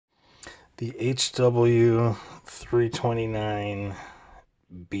the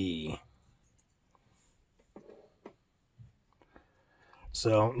HW-329-B.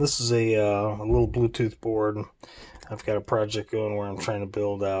 So this is a little Bluetooth board. I've got a project going where I'm trying to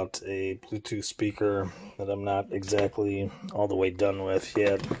build out a Bluetooth speaker that I'm not exactly all the way done with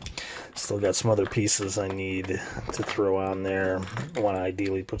yet. Still got some other pieces I need to throw on there. I want to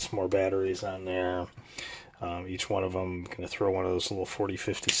ideally put some more batteries on there. Each one of them, I'm going to throw one of those little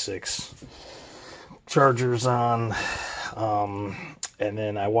 4056 chargers on. And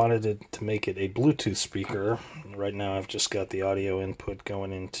then I wanted it to make it a Bluetooth speaker. Right now I've just got the audio input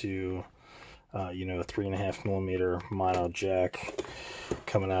going into a 3.5mm mono jack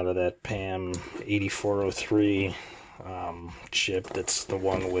coming out of that PAM 8403 chip. That's the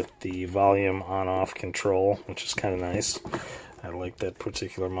one with the volume on-off control, which is kind of nice. I like that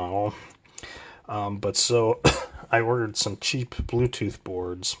particular model. But so I ordered some cheap Bluetooth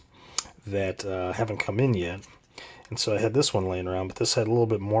boards that haven't come in yet. And so I had this one laying around, but this had a little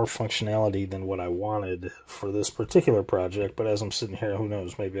bit more functionality than what I wanted for this particular project. But as I'm sitting here, who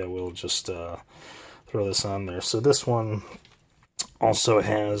knows, maybe I will just throw this on there. So this one also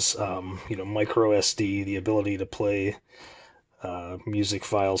has, MicroSD, the ability to play music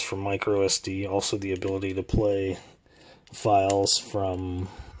files from MicroSD, also the ability to play files from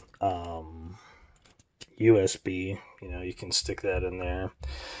USB. You can stick that in there.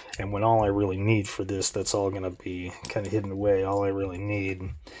 And when all I really need for this, that's all going to be kind of hidden away. All I really need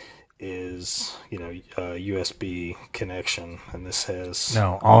is, a USB connection. And this has...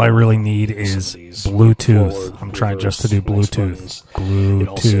 No, all I really need is Bluetooth. I'm trying just to do Bluetooth. Bluetooth. It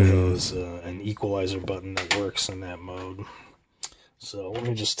also has an equalizer button that works in that mode. So let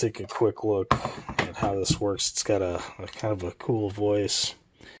me just take a quick look at how this works. It's got a kind of a cool voice.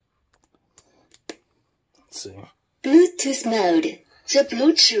 Let's see. Bluetooth mode. The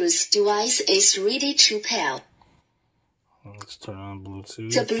Bluetooth device is ready to pair. Let's turn on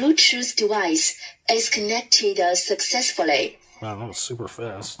Bluetooth. The Bluetooth device is connected successfully. Wow, that was super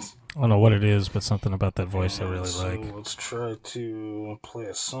fast. I don't know what it is, but something about that voice I really like. Let's try to play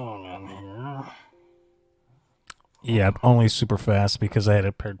a song on here. Yeah, only super fast because I had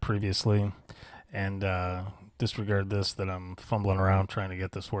it paired previously. And disregard this that I'm fumbling around trying to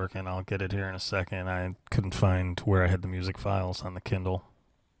get this working. I'll get it here in a second. I couldn't find where I had the music files on the Kindle.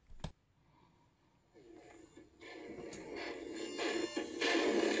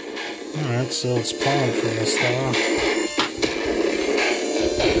 Alright, so it's playing for us now.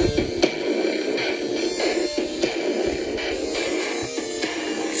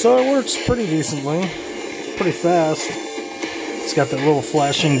 So it works pretty decently. It's pretty fast. It's got that little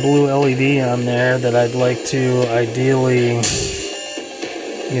flashing blue LED on there that I'd like to ideally,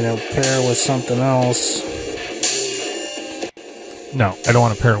 pair with something else. No, I don't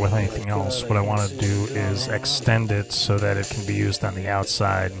want to pair it with anything else. What I want to do is extend it so that it can be used on the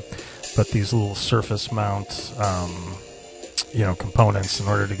outside. But these little surface mount, components in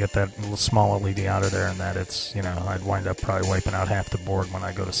order to get that little small LED out of there, and that it's, I'd wind up probably wiping out half the board when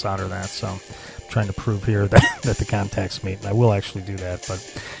I go to solder that. So I'm trying to prove here that the contacts meet, and I will actually do that. But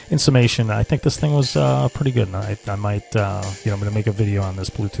in summation, I think this thing was pretty good. And I might, I'm going to make a video on this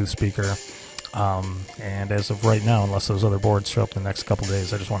Bluetooth speaker. And as of right now, unless those other boards show up in the next couple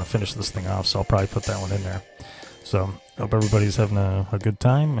days, I just want to finish this thing off, so I'll probably put that one in there. So hope everybody's having a good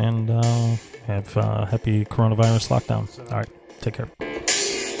time, and have a happy coronavirus lockdown. All right, take care.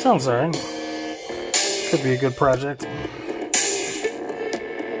 Sounds alright. Could be a good project.